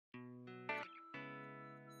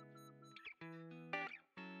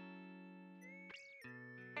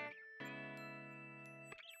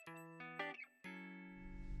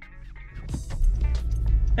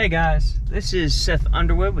Hey guys, this is Seth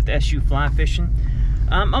Underwood with SU Fly Fishing.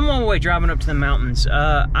 I'm on my way driving up to the mountains.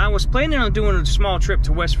 I was planning on doing a small trip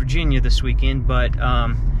to West Virginia this weekend, but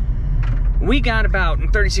we got about in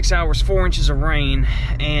 36 hours 4 inches of rain,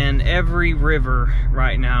 and every river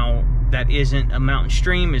right now that isn't a mountain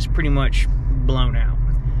stream is pretty much blown out.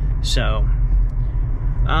 So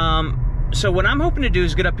what I'm hoping to do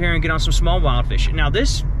is get up here and get on some small wild fish. Now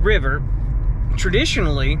this river,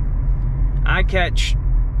 traditionally, I catch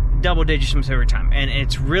double digits every time, and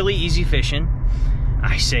it's really easy fishing.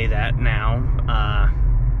 I say that now,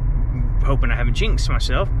 hoping I haven't jinxed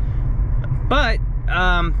myself, but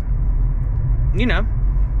you know,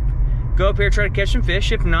 go up here, try to catch some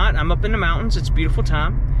fish. If not, I'm up in the mountains. It's a beautiful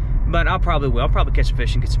time, but I'll probably catch some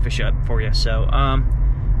fish and get some fish up for you. So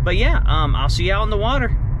but yeah, I'll see you out in the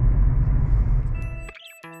water.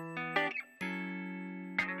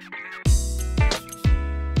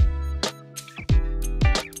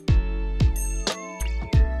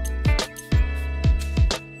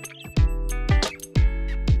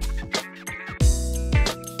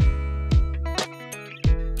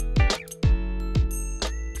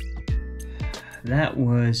 That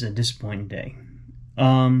was a disappointing day.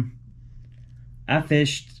 I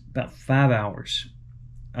fished about 5 hours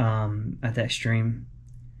at that stream,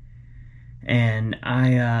 and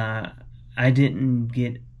I didn't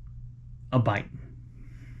get a bite,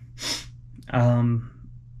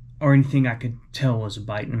 or anything I could tell was a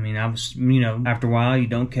bite. I mean, I was, you know, after a while you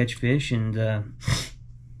don't catch fish, and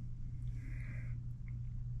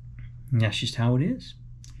that's just how it is.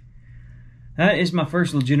 That is my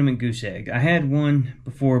first legitimate goose egg. I had one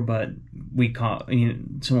before, but we caught, you know,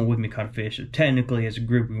 someone with me caught a fish. So technically, as a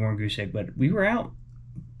group, we weren't goose egg, but we were out.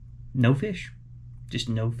 No fish. Just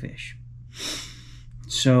no fish.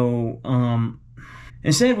 So,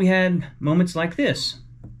 instead, we had moments like this.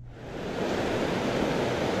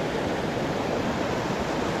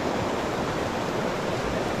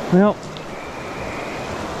 Well,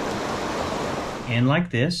 and like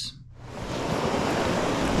this.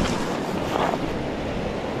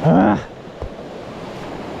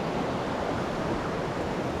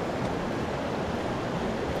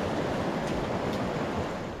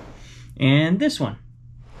 And this one.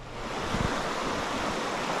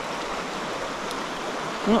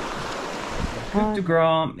 Well, coup de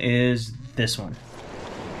grace is this one.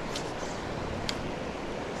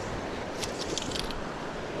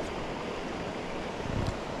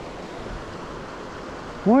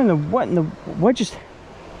 What just...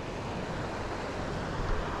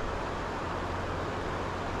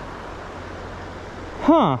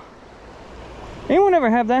 Huh. Anyone ever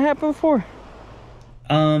have that happen before?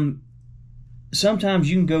 Sometimes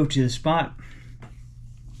you can go to the spot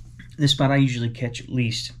I usually catch at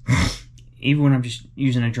least, even when I'm just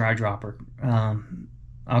using a dry dropper.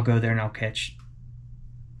 I'll go there and I'll catch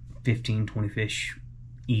 15, 20 fish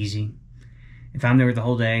easy. If I'm there the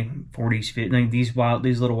whole day, 40s, 50, like these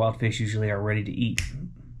little wild fish usually are ready to eat.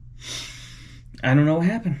 I don't know what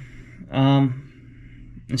happened.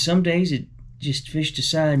 And some days fish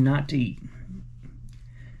decide not to eat.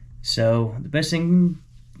 So the best thing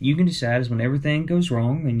you can decide is when everything goes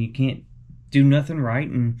wrong and you can't do nothing right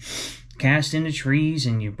and cast into trees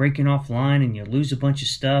and you're breaking off line and you lose a bunch of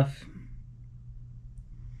stuff,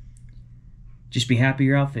 just be happy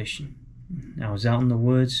you're out fishing. I was out in the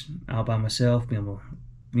woods, out by myself, being able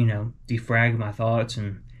to, you know, defrag my thoughts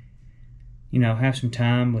and, you know, have some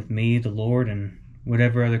time with me, the Lord, and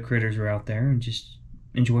whatever other critters are out there, and just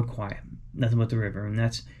enjoy quiet. Nothing but the river. And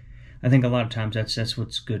that's, I think a lot of times that's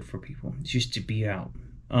what's good for people. It's just to be out.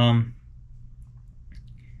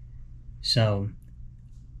 So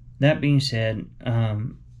that being said,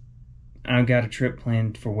 I got a trip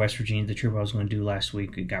planned for West Virginia. The trip I was going to do last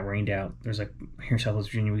week, it got rained out. There's like, here in Southwest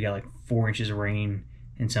Virginia, we got like 4 inches of rain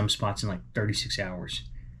in some spots in like 36 hours.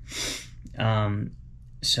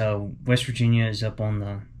 So West Virginia is up on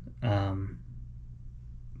the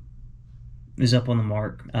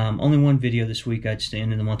mark. Only one video this week. I just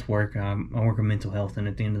end of the month work. I work on mental health, and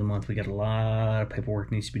at the end of the month we got a lot of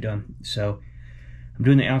paperwork needs to be done. So I'm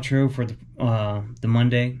doing the outro for the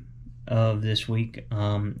Monday of this week.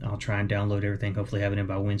 I'll try and download everything. Hopefully have it in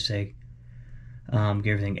by Wednesday. Get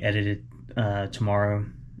everything edited tomorrow,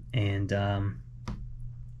 and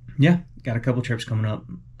yeah, got a couple trips coming up.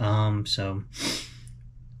 So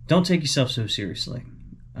don't take yourself so seriously.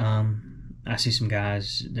 I see some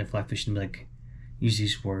guys that fly fishing like use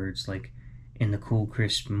these words like, in the cool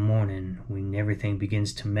crisp morning when everything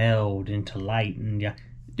begins to meld into light, and yeah,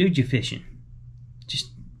 dude, you're fishing.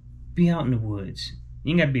 Just be out in the woods.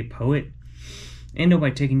 You ain't gotta be a poet. Ain't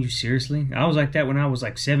nobody taking you seriously. I was like that when I was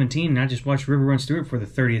like 17, and I just watched River Runs Through It for the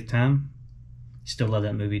 30th time. Still love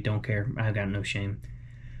that movie. Don't care. I got no shame.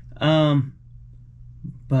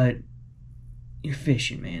 But you're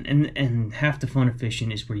fishing, man, and half the fun of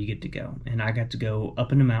fishing is where you get to go. And I got to go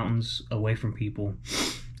up in the mountains, away from people,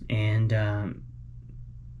 and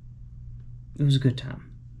it was a good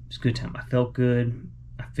time. It was a good time. I felt good.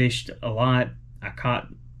 I fished a lot. I caught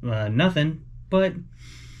nothing, but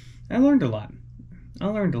I learned a lot.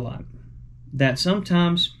 That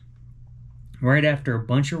sometimes, right after a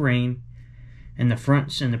bunch of rain, and the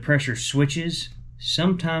fronts and the pressure switches,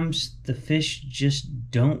 sometimes the fish just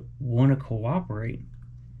don't want to cooperate.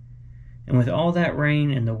 And with all that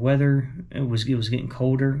rain and the weather, it was getting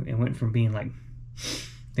colder. It went from being like,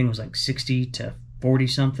 I think it was like 60 to 40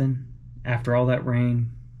 something after all that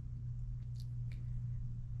rain.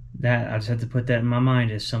 That I just had to put that in my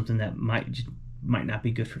mind as something that might not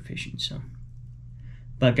be good for fishing. So,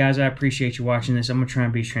 but guys, I appreciate you watching this. I'm gonna try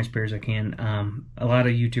and be as transparent as I can. A lot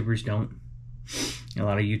of YouTubers don't. A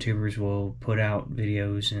lot of YouTubers will put out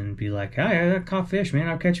videos and be like, "Hey, I caught fish, man.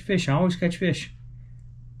 I'll catch fish. I always catch fish."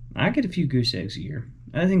 I get a few goose eggs a year.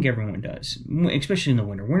 I think everyone does, especially in the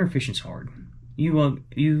winter. Winter fishing's hard.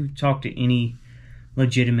 You talk to any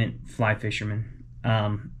legitimate fly fisherman.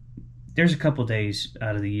 There's a couple days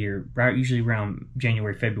out of the year, right, usually around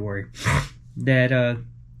January, February, that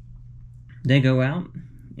they go out,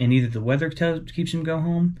 and either the weather keeps them go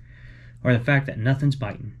home, or the fact that nothing's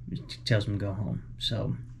biting tells them to go home.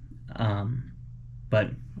 So,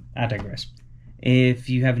 but I digress. If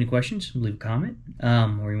you have any questions, leave a comment,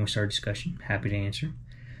 or you want to start a discussion, happy to answer.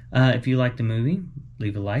 If you like the movie,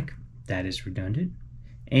 leave a like. That is redundant.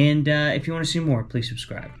 And if you want to see more, please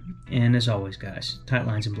subscribe. And as always, guys, tight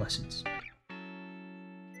lines and blessings.